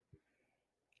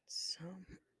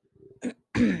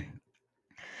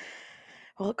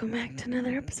Welcome back to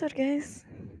another episode, guys.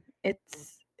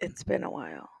 It's been a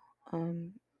while.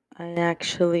 I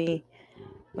actually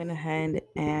went ahead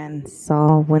and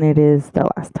saw when it is the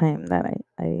last time that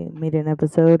I made an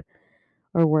episode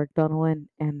or worked on one,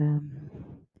 and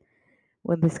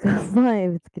when this goes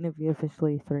live, it's gonna be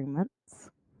officially 3 months.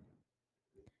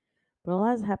 But a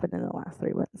lot has happened in the last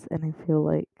 3 months, and I feel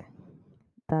like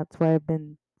that's why I've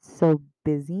been so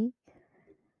busy.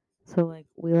 So like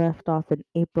we left off in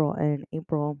April, and in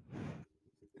April,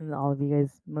 and all of you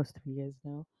guys, most of you guys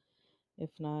know. If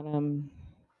not,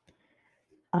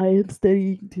 I am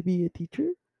studying to be a teacher.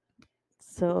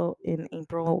 So in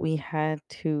April, we had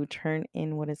to turn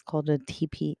in what is called a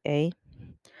TPA,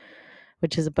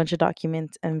 which is a bunch of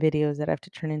documents and videos that I have to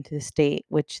turn into the state,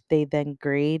 which they then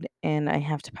grade, and I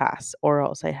have to pass, or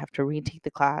else I have to retake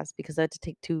the class because I have to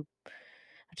take two. I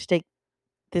have to take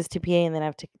this TPA, and then I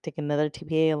have to take another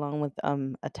TPA along with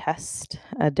a test,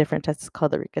 a different test. It's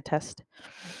called the RICA test,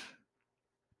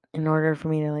 in order for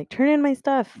me to like turn in my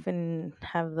stuff and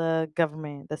have the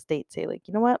government, the state say like,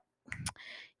 you know what?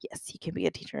 Yes, you can be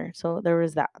a teacher. So there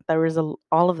was that. There was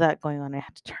all of that going on. I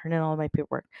had to turn in all my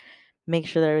paperwork, make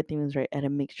sure that everything was right, and to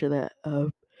make sure that I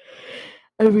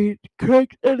made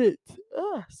correct edits.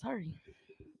 Sorry.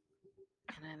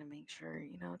 And I had to make sure,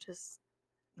 just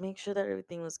make sure that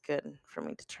everything was good for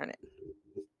me to turn it.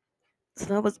 So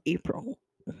that was April.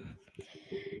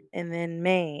 And then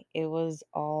May, it was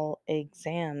all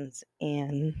exams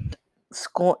and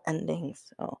school ending.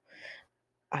 So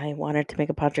I wanted to make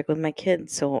a project with my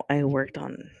kids, so I worked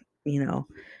on,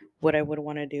 what I would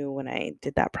want to do when I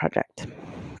did that project.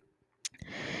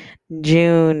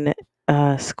 June,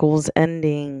 school's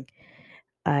ending.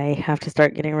 I have to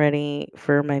start getting ready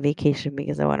for my vacation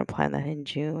because I want to plan that in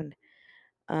June.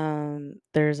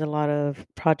 There's a lot of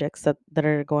projects that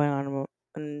are going on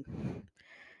in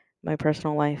my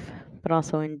personal life, but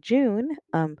also in June.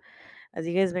 As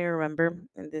you guys may remember,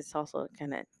 and this also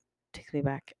kind of takes me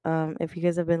back. If you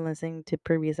guys have been listening to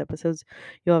previous episodes,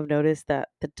 you'll have noticed that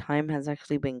the time has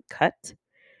actually been cut.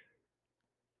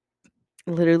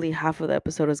 Literally half of the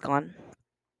episode is gone.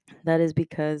 That is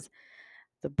because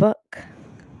the book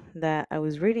that I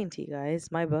was reading to you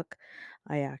guys, my book,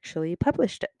 I actually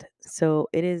published it. So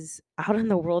it is out in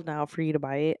the world now for you to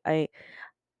buy it.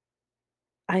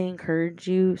 I encourage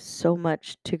you so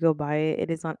much to go buy it.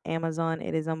 It is on Amazon,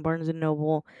 it is on Barnes and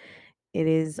Noble, it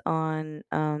is on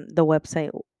the website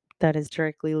that is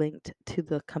directly linked to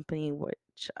the company where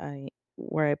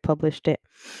I published it.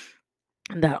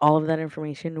 That all of that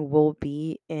information will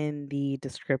be in the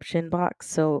description box.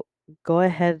 So go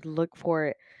ahead, look for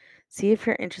it. See if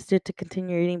you're interested to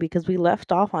continue reading because we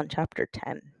left off on chapter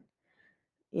 10,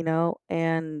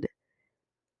 and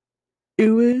it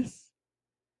was,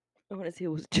 I want to say it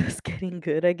was just getting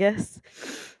good, I guess,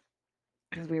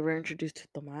 as we were introduced to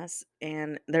Tomas,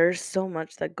 and there's so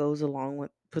much that goes along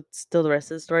with still the rest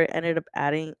of the story. I ended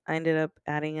up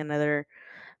adding another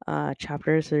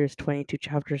chapter, so there's 22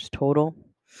 chapters total.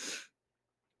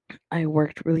 I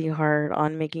worked really hard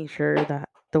on making sure that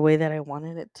the way that I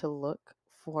wanted it to look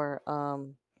for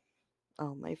oh,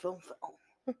 my phone fell.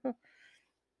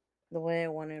 The way I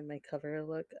wanted my cover to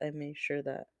look, I made sure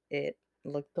that it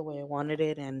looked the way I wanted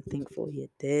it, and thankfully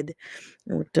it did.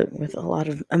 I worked with a lot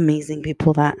of amazing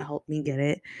people that helped me get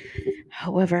it.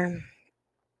 However,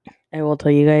 I will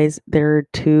tell you guys there are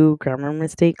two grammar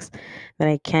mistakes that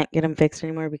I can't get them fixed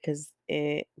anymore because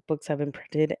books have been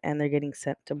printed and they're getting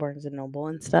sent to Barnes and Noble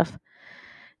and stuff.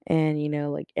 And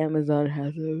like Amazon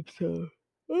has them, so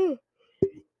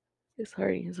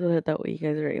sorry, so that way you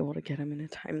guys are able to get them in a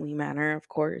timely manner, of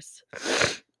course.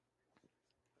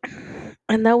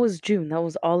 And that was June. That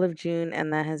was all of June,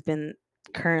 and that has been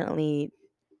currently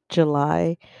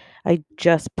July. I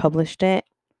just published it.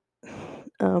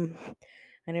 Um, I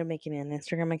ended up making an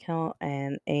Instagram account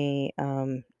and a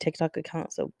TikTok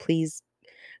account, so please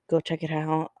go check it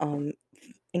out. I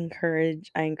encourage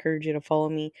you to follow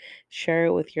me, share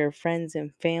it with your friends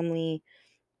and family.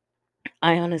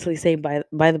 I honestly say buy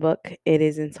the book. It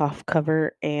is in soft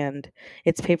cover and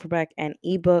it's paperback and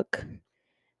ebook.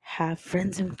 Have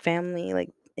friends and family,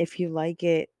 like, if you like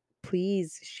it,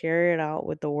 please share it out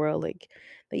with the world, like,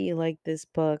 that you like this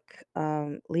book.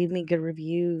 Leave me good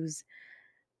reviews.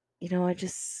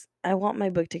 I want my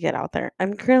book to get out there.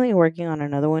 I'm currently working on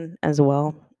another one as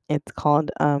well. It's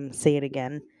called Say It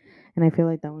Again, and I feel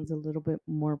like that one's a little bit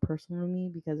more personal to me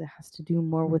because it has to do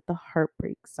more with the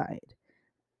heartbreak side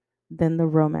than the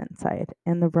romance side.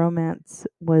 And the romance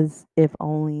was If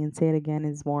Only, and Say It Again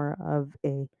is more of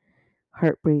a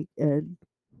heartbreak and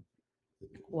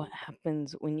what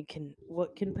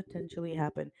can potentially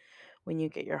happen when you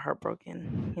get your heart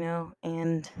broken,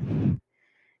 and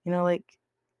like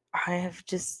I have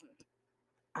just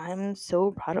I'm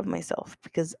so proud of myself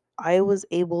because I was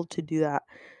able to do that.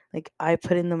 Like, I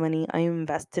put in the money, I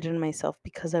invested in myself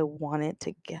because I wanted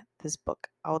to get this book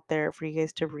out there for you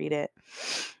guys to read it.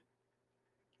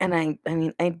 And I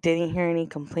mean, I didn't hear any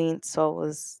complaints, so I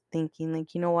was thinking,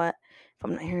 like, you know what? If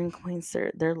I'm not hearing complaints,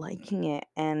 they're liking it.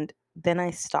 And then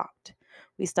I stopped.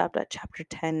 We stopped at chapter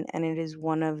 10, and it is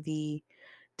one of the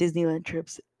Disneyland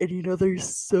trips. And there's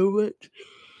so much.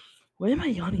 Why am I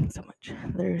yawning so much?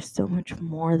 There's so much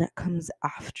more that comes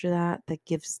after that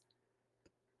gives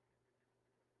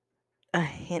a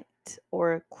hint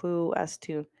or a clue as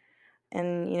to,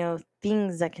 and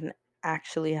things that can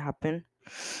actually happen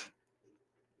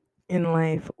in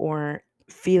life, or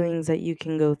feelings that you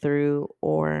can go through,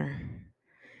 or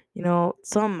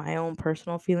some of my own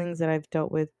personal feelings that I've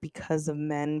dealt with because of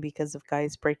men, because of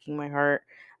guys breaking my heart.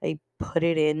 I put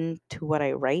it into what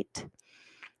I write.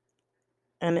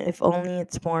 And if only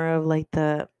it's more of like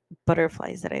the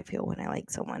butterflies that I feel when I like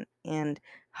someone, and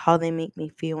how they make me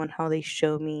feel, and how they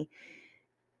show me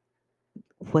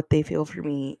what they feel for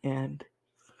me, and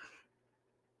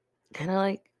kind of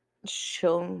like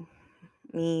show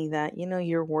me that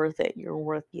you're worth it, you're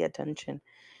worth the attention.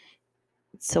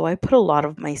 So I put a lot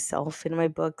of myself in my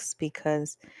books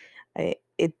because I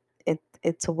it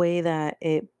it's a way that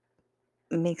it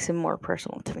makes it more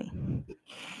personal to me.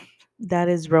 That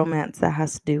is romance, that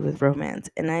has to do with romance,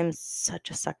 and I'm such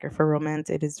a sucker for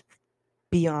romance. It is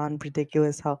beyond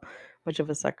ridiculous how much of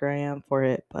a sucker I am for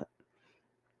it. But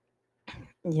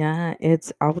yeah,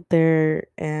 it's out there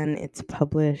and it's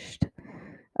published.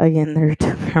 Again, there are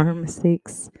two grammar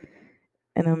mistakes,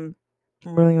 and I'm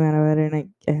really mad about it.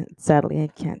 And sadly, I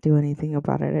can't do anything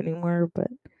about it anymore.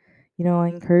 But I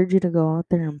encourage you to go out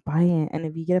there and buy it. And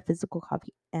if you get a physical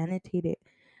copy, annotate it.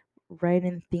 Write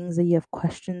in things that you have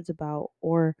questions about,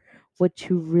 or what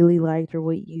you really liked, or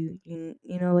what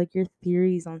like your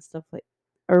theories on stuff, like,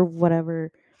 or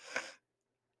whatever.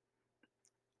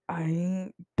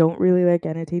 I don't really like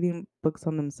annotating books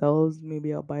on themselves.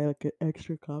 Maybe I'll buy like an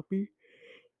extra copy.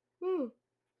 Hmm.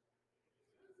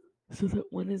 So that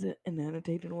one is an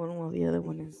annotated one, while the other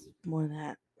one is more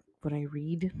that what I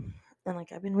read. And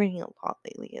like, I've been reading a lot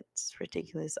lately. It's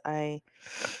ridiculous. I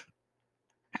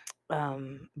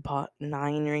bought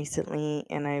 9 recently,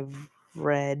 and I've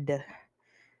read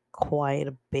quite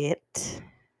a bit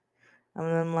of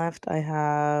them left. I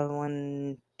have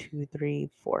 1, 2, 3,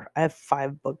 4. I have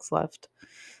 5 books left.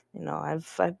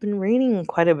 I've been reading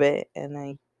quite a bit,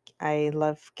 and I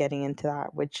love getting into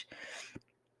that, which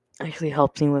actually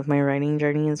helps me with my writing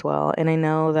journey as well. And I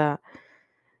know that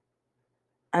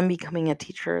I'm becoming a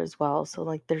teacher as well. So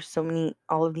like, there's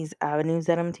all of these avenues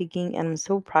that I'm taking, and I'm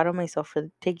so proud of myself for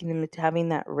taking them, to having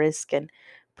that risk and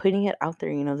putting it out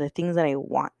there, the things that I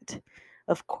want.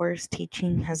 Of course,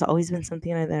 teaching has always been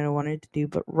something that I wanted to do,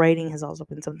 but writing has also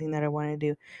been something that I wanted to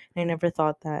do. And I never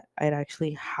thought that I'd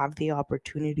actually have the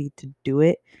opportunity to do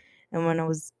it. And when I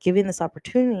was given this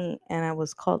opportunity and I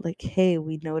was called, like, hey,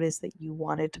 we noticed that you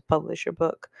wanted to publish your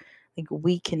book, like,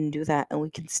 we can do that, and we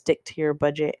can stick to your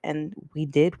budget. And we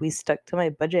did. We stuck to my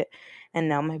budget, and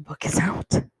now my book is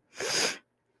out.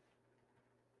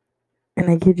 And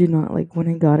I kid you not, like, when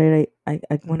I got it, I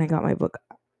when I got my book,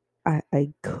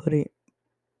 I couldn't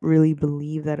really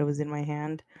believe that it was in my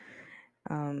hand.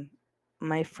 Um,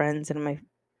 my friends and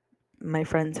my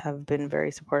friends have been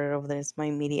very supportive of this. My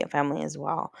immediate family as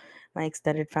well. My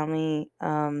extended family,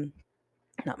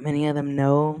 not many of them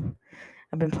know.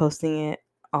 I've been posting it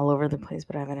all over the place,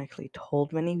 but I haven't actually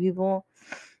told many people.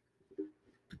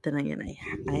 But then again,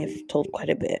 I have told quite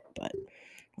a bit. But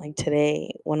like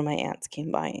today, one of my aunts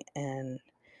came by, and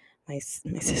my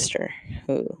sister,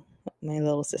 my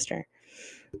little sister,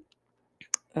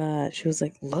 she was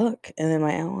like, "Look," and then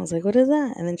my aunt was like, "What is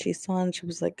that?" And then she saw, and she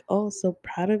was like, "Oh, so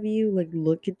proud of you! Like,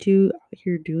 look at you out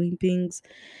here doing things."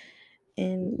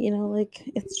 And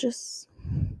like,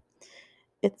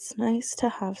 it's nice to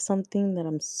have something that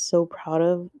I'm so proud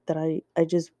of, that I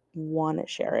just want to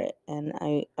share it. And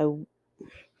I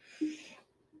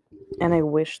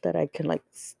wish that I could like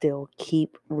still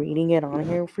keep reading it on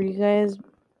here for you guys,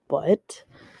 but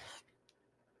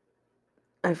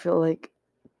I feel like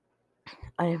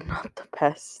I am not the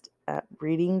best at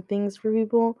reading things for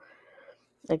people.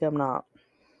 Like, I'm not.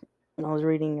 I was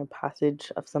reading a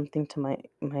passage of something to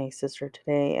my sister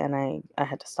today, and I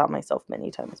had to stop myself many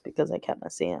times because I kept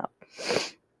messing up.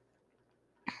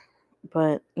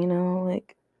 But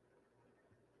like,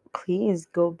 please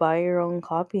go buy your own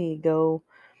copy. Go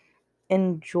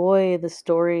enjoy the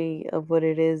story of what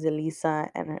it is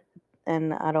Elisa and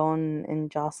Aaron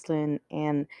and Jocelyn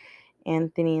and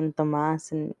Anthony and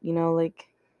Tomas, and like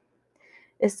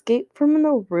escape from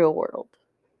the real world,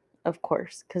 of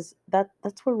course, because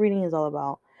that's what reading is all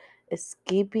about.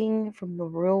 Escaping from the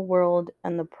real world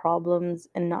and the problems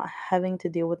and not having to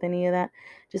deal with any of that.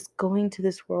 Just going to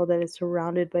this world that is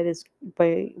surrounded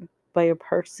by by a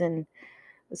person,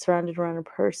 surrounded around a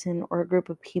person or a group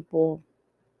of people,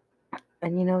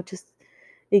 and just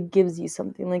it gives you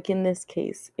something. Like in this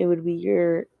case, it would be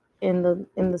you're in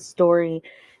the story,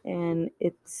 and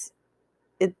it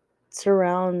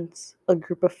surrounds a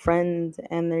group of friends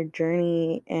and their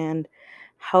journey and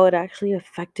how it actually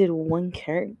affected one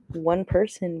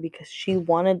person because she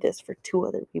wanted this for two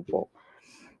other people.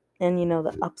 And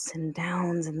the ups and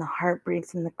downs and the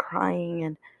heartbreaks and the crying,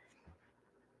 and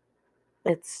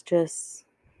it's just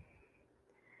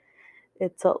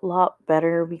it's a lot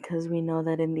better because we know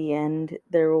that in the end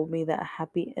there will be that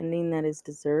happy ending that is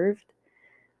deserved,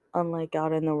 unlike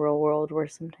out in the real world where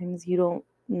sometimes you don't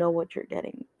know what you're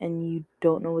getting and you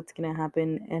don't know what's going to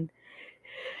happen, and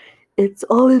it's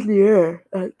all in the air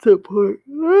at some point.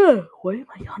 Why am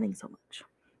I yawning so much?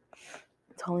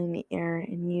 It's all in the air,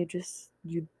 and you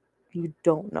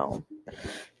don't know.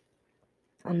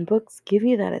 And books give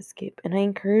you that escape, and I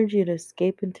encourage you to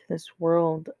escape into this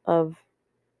world of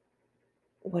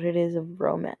what it is of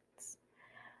romance,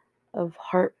 of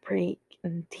heartbreak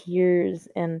and tears,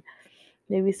 and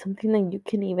maybe something that you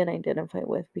can even identify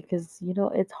with, because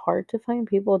it's hard to find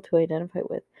people to identify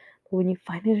with. But when you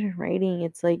find it in writing,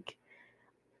 it's like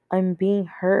I'm being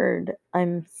heard.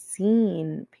 I'm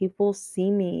seen. People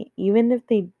see me, even if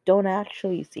they don't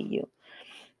actually see you.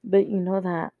 But you know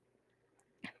that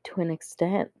to an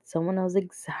extent, someone knows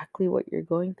exactly what you're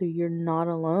going through. You're not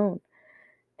alone.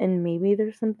 And maybe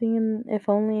there's something in if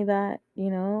only that,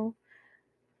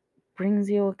 brings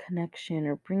you a connection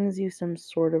or brings you some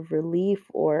sort of relief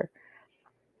or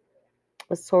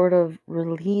a sort of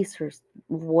release or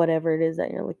whatever it is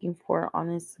that you're looking for.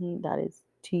 Honestly, that is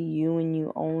to you and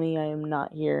you only. I am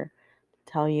not here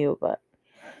to tell you, but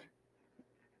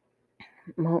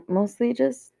mostly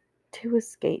just to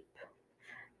escape.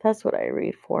 That's what I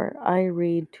read for. I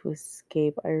read to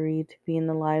escape. I read to be in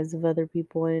the lives of other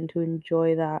people and to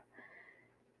enjoy that.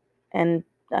 And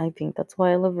I think that's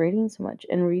why I love reading so much.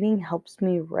 And reading helps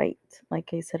me write, like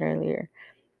I said earlier.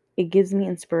 It gives me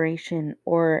inspiration,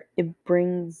 or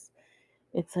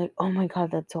it's like, oh my God,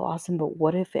 that's so awesome. But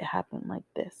what if it happened like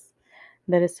this?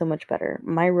 That is so much better.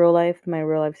 My real life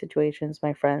situations,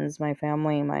 my friends, my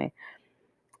family, my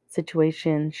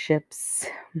situationships,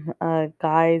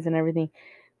 guys, and everything,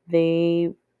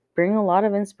 they bring a lot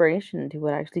of inspiration to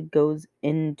what actually goes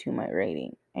into my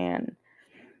writing. And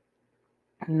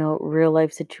real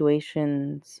life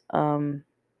situations,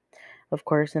 of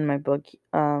course, in my book,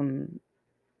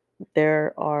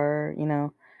 there are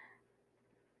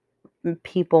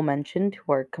people mentioned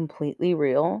who are completely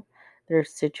real.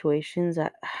 There's situations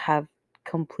that have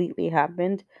completely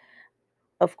happened.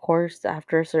 Of course,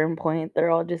 after a certain point,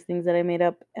 they're all just things that I made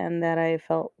up and that I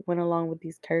felt went along with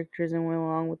these characters and went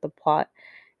along with the plot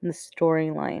and the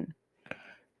storyline.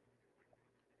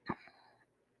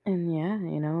 And yeah,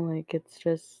 like it's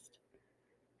just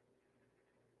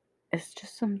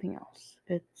something else.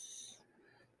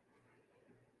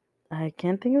 I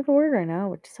can't think of the word right now,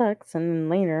 which sucks. And then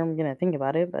later I'm gonna think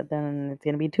about it, but then it's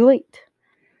gonna be too late.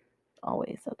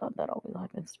 Always, I thought that always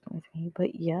happens with me.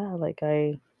 But yeah, like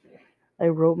I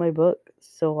wrote my book,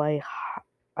 so I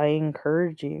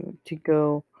encourage you to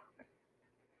go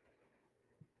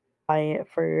buy it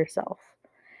for yourself.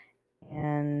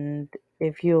 And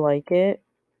if you like it,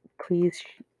 please,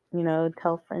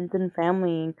 tell friends and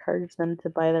family, encourage them to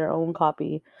buy their own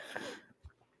copy.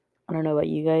 I don't know about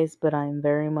you guys, but I'm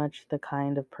very much the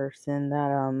kind of person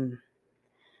that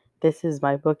this is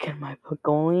my book and my book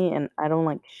only, and I don't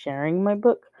like sharing my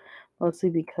book, mostly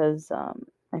because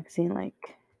I've seen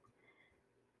like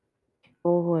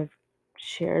people who have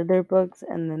shared their books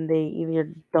and then they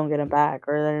either don't get them back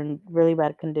or they're in really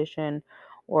bad condition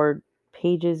or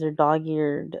pages are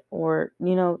dog-eared, or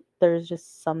there's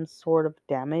just some sort of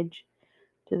damage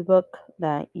to the book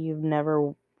that you've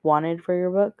never wanted for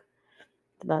your book.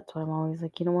 That's why I'm always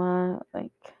like, you know what,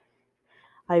 like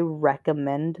I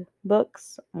recommend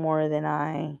books more than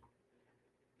I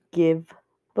give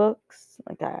books.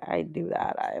 Like I do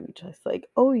that. I'm just like,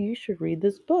 oh, you should read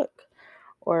this book.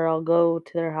 Or I'll go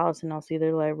to their house and I'll see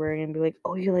their library and be like,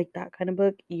 oh, you like that kind of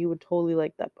book? You would totally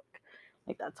like that book.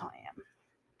 Like that's how I am.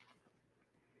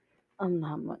 I'm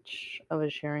not much of a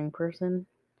sharing person.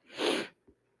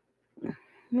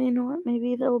 You know what?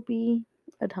 Maybe there'll be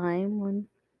a time when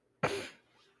I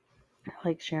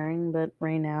like sharing, but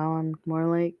right now I'm more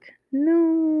like,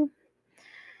 no.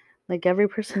 Like every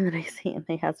person that I see and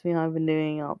they ask me how I've been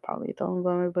doing, I'll probably tell them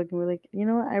about my book and be like, you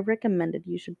know what? I recommend it.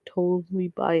 You should totally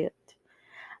buy it.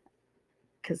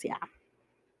 Cause yeah,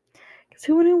 cause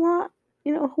who wouldn't want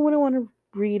to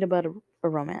read about a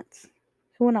romance?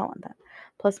 Who would not want that?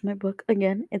 Plus, my book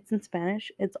again, it's in Spanish.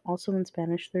 It's also in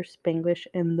Spanish. There's Spanglish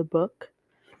in the book.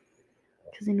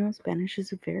 Cause Spanish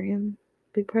is a very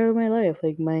big part of my life.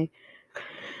 Like my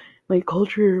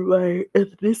culture, my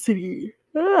ethnicity.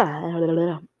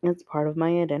 It's part of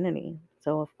my identity.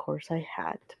 So of course I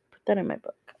had to put that in my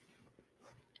book.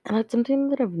 And that's something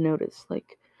that I've noticed.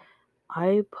 Like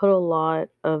I put a lot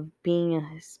of being a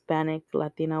Hispanic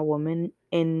Latina woman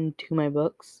into my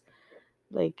books.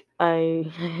 Like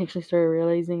I actually started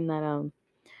realizing that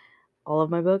all of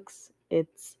my books,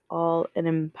 it's all an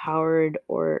empowered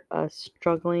or a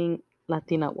struggling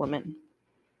Latina woman.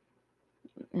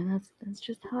 And that's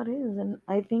just how it is. And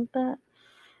I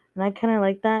kind of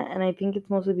like that, and I think it's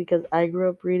mostly because I grew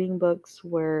up reading books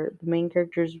where the main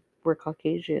characters were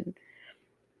Caucasian,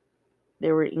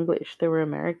 they were English, they were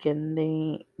American,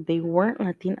 they weren't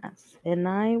Latinas, and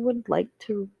I would like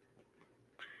to.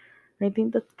 I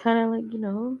think that's kind of like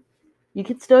you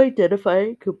can still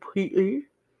identify completely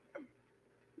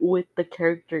with the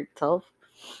character itself,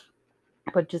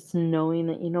 but just knowing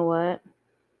that what,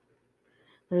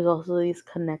 there's also these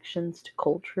connections to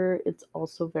culture. It's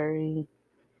also very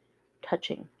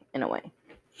touching in a way.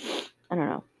 I don't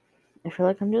know. I feel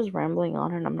like I'm just rambling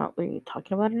on and I'm not really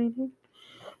talking about anything.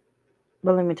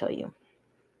 But let me tell you,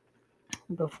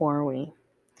 before we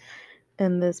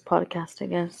end this podcast, I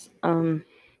guess,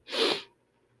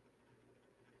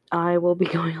 I will be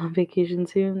going on vacation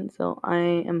soon. So I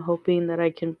am hoping that I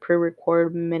can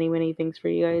pre-record many, many things for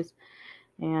you guys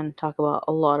and talk about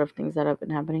a lot of things that have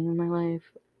been happening in my life.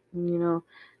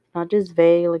 Not just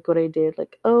vague, like what I did,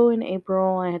 like, oh, in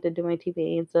April I had to do my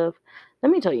TPA and stuff. Let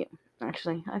me tell you,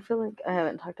 actually, I feel like I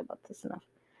haven't talked about this enough.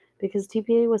 Because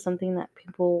TPA was something that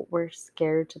people were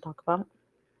scared to talk about.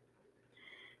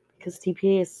 Because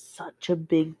TPA is such a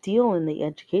big deal in the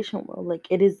education world. Like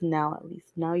it is now, at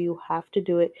least. Now you have to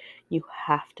do it. You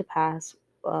have to pass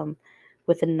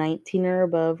with a 19 or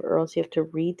above, or else you have to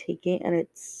retake it, and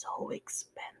it's so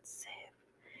expensive.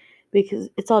 Because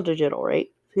it's all digital, right?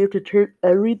 So you have to turn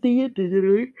everything in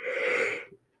digitally.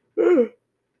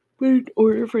 But in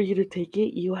order for you to take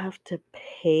it, you have to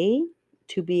pay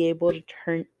to be able to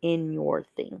turn in your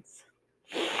things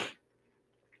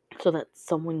so that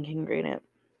someone can grade it.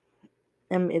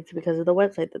 And it's because of the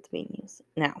website that's being used.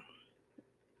 Now,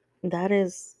 that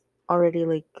is already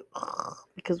like,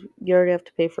 because you already have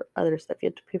to pay for other stuff. You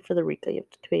have to pay for the RICA, you have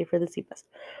to pay for the CPEST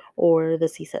or the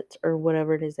CSETs or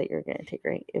whatever it is that you're going to take,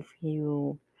 right? If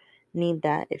you need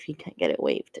that, if you can't get it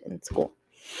waived in school.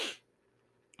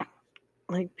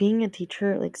 Like being a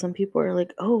teacher, like some people are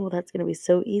like, oh, that's going to be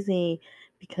so easy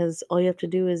because all you have to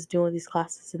do is do all these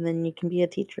classes and then you can be a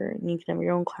teacher and you can have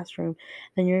your own classroom.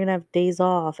 Then you're going to have days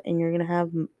off and you're going to have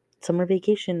summer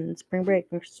vacation, spring break,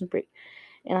 and Christmas break.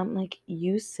 And I'm like,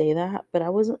 you say that, but I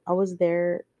was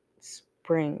there the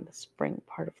spring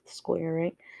part of the school year,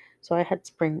 right? So I had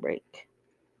spring break.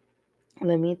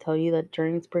 Let me tell you that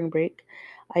during spring break,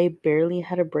 I barely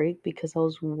had a break because I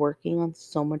was working on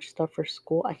so much stuff for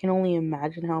school. I can only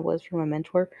imagine how it was for my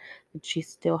mentor, but she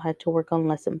still had to work on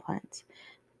lesson plans.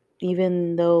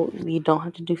 Even though you don't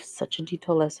have to do such a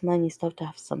detailed lesson plan, you still have to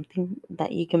have something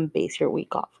that you can base your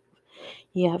week off.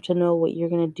 You have to know what you're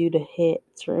going to do to hit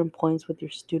certain points with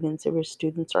your students. If your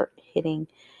students are hitting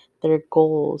their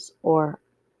goals, or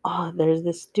there's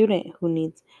this student who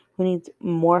needs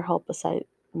more help aside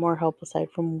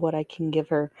from what I can give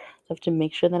her. So I have to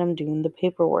make sure that I'm doing the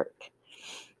paperwork.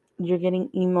 You're getting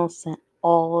emails sent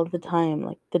all the time.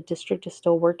 Like the district is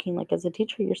still working. Like as a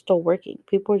teacher, you're still working.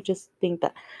 People just think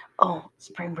that, oh,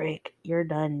 spring break, you're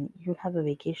done. You have a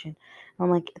vacation. I'm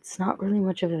like, it's not really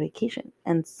much of a vacation.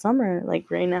 And summer,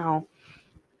 like right now,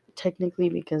 technically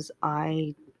because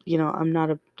I'm not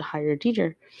a hired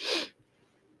teacher,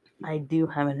 I do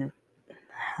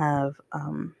have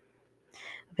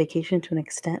vacation to an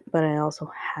extent, but I also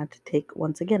had to take,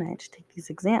 once again, I had to take these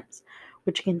exams,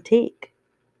 which can take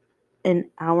an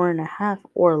hour and a half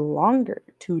or longer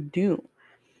to do.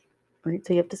 Right?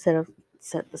 So you have to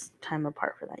set this time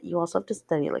apart for that. You also have to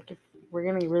study. Like if we're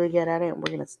gonna really get at it and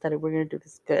we're gonna study, we're gonna do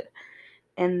this good.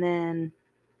 And then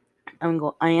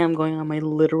I am going on my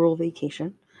literal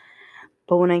vacation.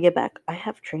 But when I get back, I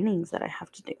have trainings that I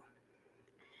have to do.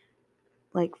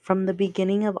 Like from the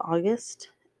beginning of August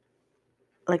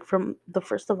like from the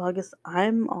 1st of August,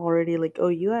 I'm already like, oh,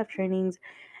 you have trainings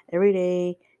every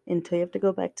day until you have to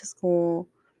go back to school,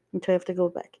 until you have to go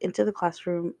back into the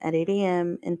classroom at 8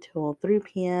 a.m. until 3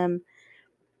 p.m.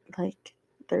 Like,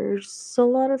 there's a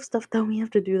lot of stuff that we have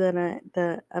to do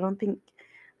that I don't think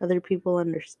other people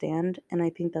understand, and I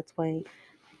think that's why,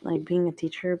 like, being a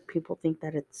teacher, people think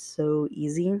that it's so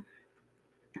easy.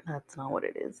 That's not what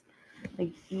it is.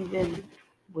 Like, even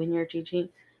when you're teaching,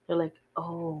 they're like,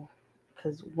 oh,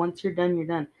 because once you're done, you're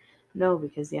done. No,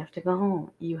 because you have to go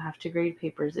home. You have to grade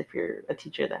papers if you're a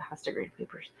teacher that has to grade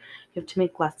papers. You have to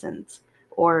make lessons,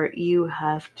 or you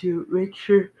have to make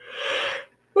sure.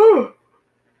 Oh,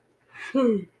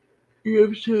 sorry. You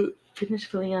have to finish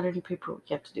filling out any paperwork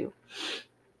you have to do.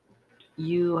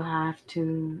 You have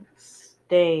to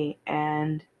stay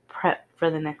and prep for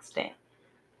the next day,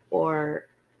 or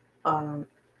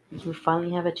you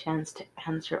finally have a chance to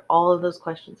answer all of those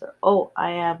questions. Or, oh,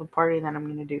 I have a party that I'm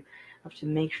going to do. I have to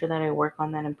make sure that I work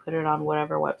on that and put it on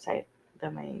whatever website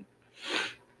that my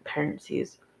parents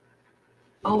use.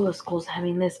 Oh, the school's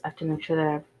having this. I have to make sure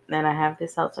that I have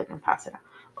this out so I can pass it out.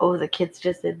 Oh, the kids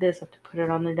just did this. I have to put it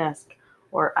on their desk.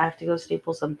 Or I have to go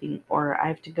staple something. Or I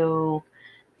have to go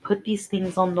put these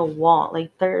things on the wall.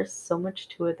 Like, there's so much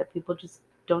to it that people just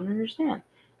don't understand.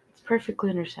 It's perfectly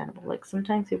understandable. Like,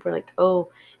 sometimes people are like, oh,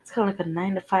 it's kind of like a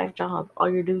 9 to 5 job. All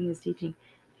you're doing is teaching.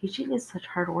 Teaching is such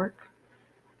hard work.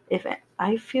 If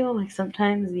I feel like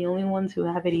sometimes the only ones who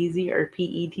have it easy are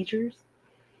PE teachers,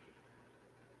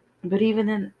 but even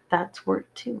then, that's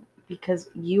work too, because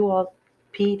you all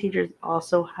PE teachers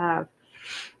also have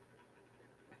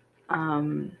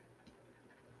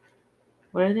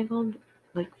what are they called?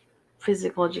 Like,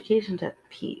 physical education test.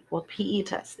 PE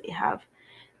tests. They have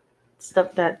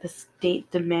stuff that the state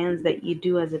demands that you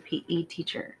do as a PE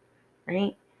teacher,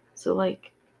 right? So,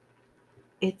 like,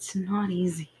 it's not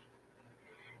easy.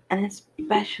 And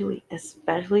especially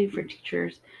for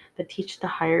teachers that teach the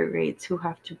higher grades who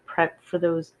have to prep for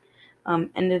those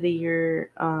end of the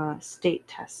year state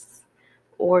tests.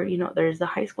 Or, there's the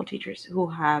high school teachers who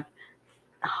have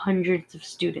hundreds of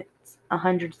students,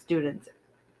 100 students,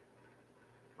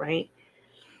 right?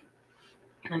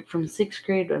 Like, from 6th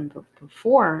grade and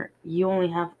before, you only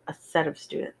have a set of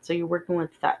students, so you're working with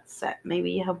that set.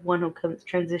 Maybe you have one who comes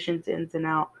transitions in and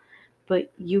out,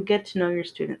 but you get to know your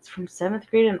students. From 7th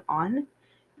grade and on,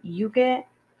 you get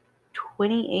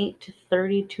 28 to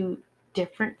 32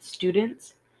 different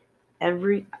students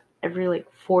every like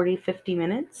 40-50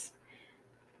 minutes.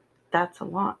 That's a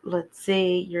lot. Let's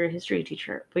say you're a history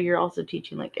teacher, but you're also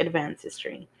teaching like advanced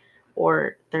history.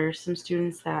 Or there's some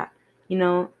students that,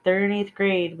 they're in 8th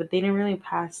grade, but they didn't really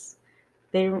pass.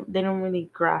 They don't really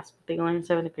grasp what they learned in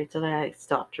 7th grade, so they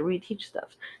still have to reteach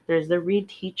stuff. There's the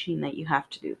reteaching that you have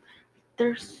to do.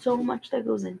 There's so much that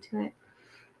goes into it.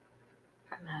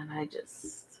 And then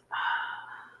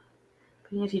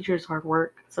being a teacher is hard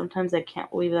work. Sometimes I can't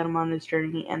believe that I'm on this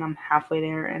journey and I'm halfway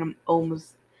there and I'm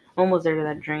almost there to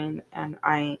that dream, and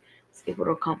I was able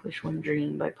to accomplish one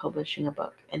dream by publishing a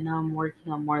book, and now I'm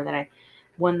working on one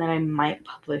that I might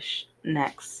publish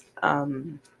next.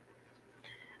 I'm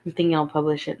thinking I'll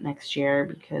publish it next year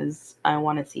because I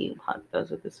want to see how it goes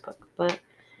with this book. But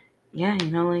yeah,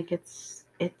 like, it's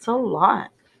a lot.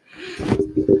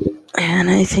 And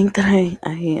I think that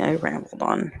I rambled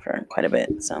on for quite a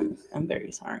bit, so I'm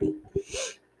very sorry.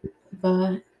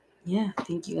 But yeah,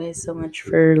 thank you guys so much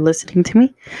for listening to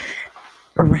me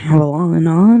ramble on,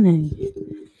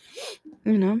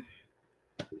 and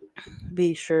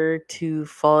be sure to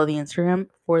follow the Instagram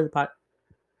for the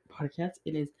podcast.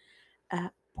 It is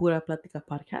at Pura Platica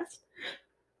Podcast.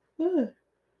 Did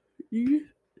you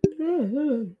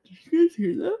guys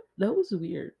hear that? That was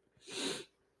weird.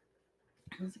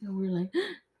 I was like, we're like,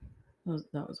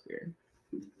 that was weird.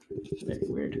 Very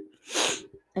weird.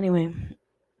 Anyway,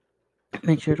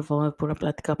 make sure to follow Pura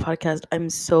Platica Podcast. I'm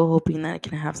so hoping that I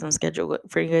can have some schedule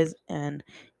for you guys. And,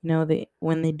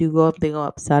 when they do they go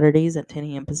up Saturdays at 10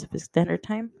 a.m. Pacific Standard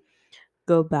Time.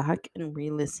 Go back and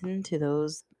re-listen to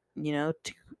those, to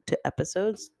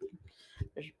episodes.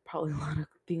 There's probably a lot of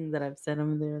things that I've said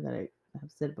on there that I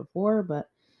have said before, but,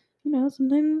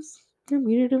 sometimes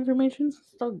weird information is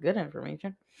still good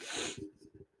information.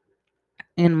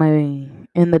 In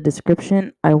the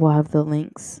description, I will have the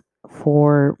links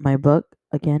for my book.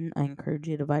 Again, I encourage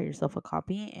you to buy yourself a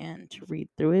copy and to read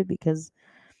through it, because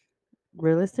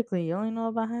realistically, you only know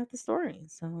about half the story.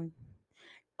 So,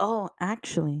 oh,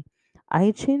 actually,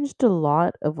 I changed a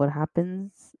lot of what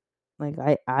happens. Like,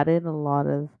 I added a lot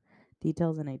of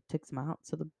details and I took some out.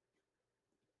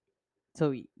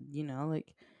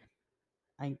 Like,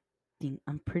 I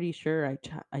I'm pretty sure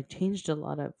I changed a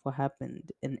lot of what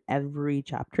happened in every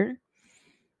chapter.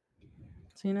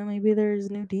 So maybe there's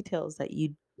new details that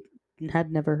you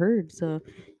had never heard. So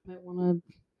you might want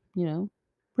to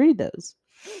read those.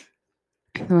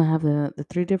 I have the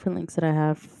three different links that I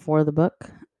have for the book.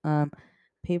 Um,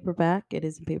 paperback. It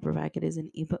is in paperback. It is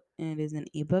an ebook. And it is an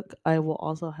ebook. I will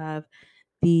also have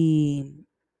the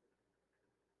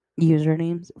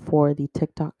usernames for the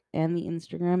TikTok and the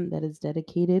Instagram that is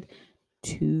dedicated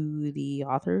to the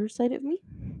author side of me.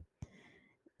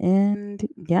 And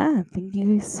yeah, thank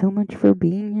you guys so much for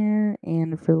being here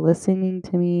and for listening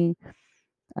to me.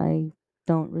 I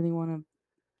don't really want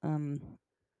to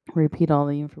repeat all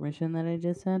the information that I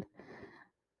just said.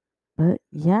 But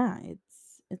yeah,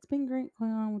 it's been great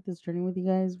going on with this journey with you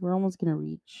guys. We're almost gonna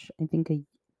reach, I think,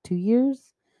 2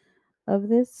 years of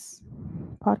this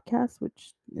podcast,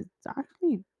 which is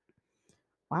actually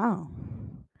wow.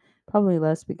 Probably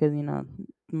less because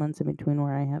months in between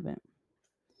where I haven't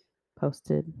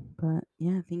posted. But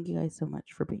yeah, thank you guys so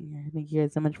much for being here. Thank you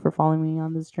guys so much for following me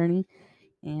on this journey,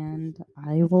 and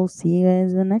I will see you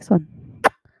guys in the next one.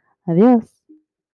 Adios.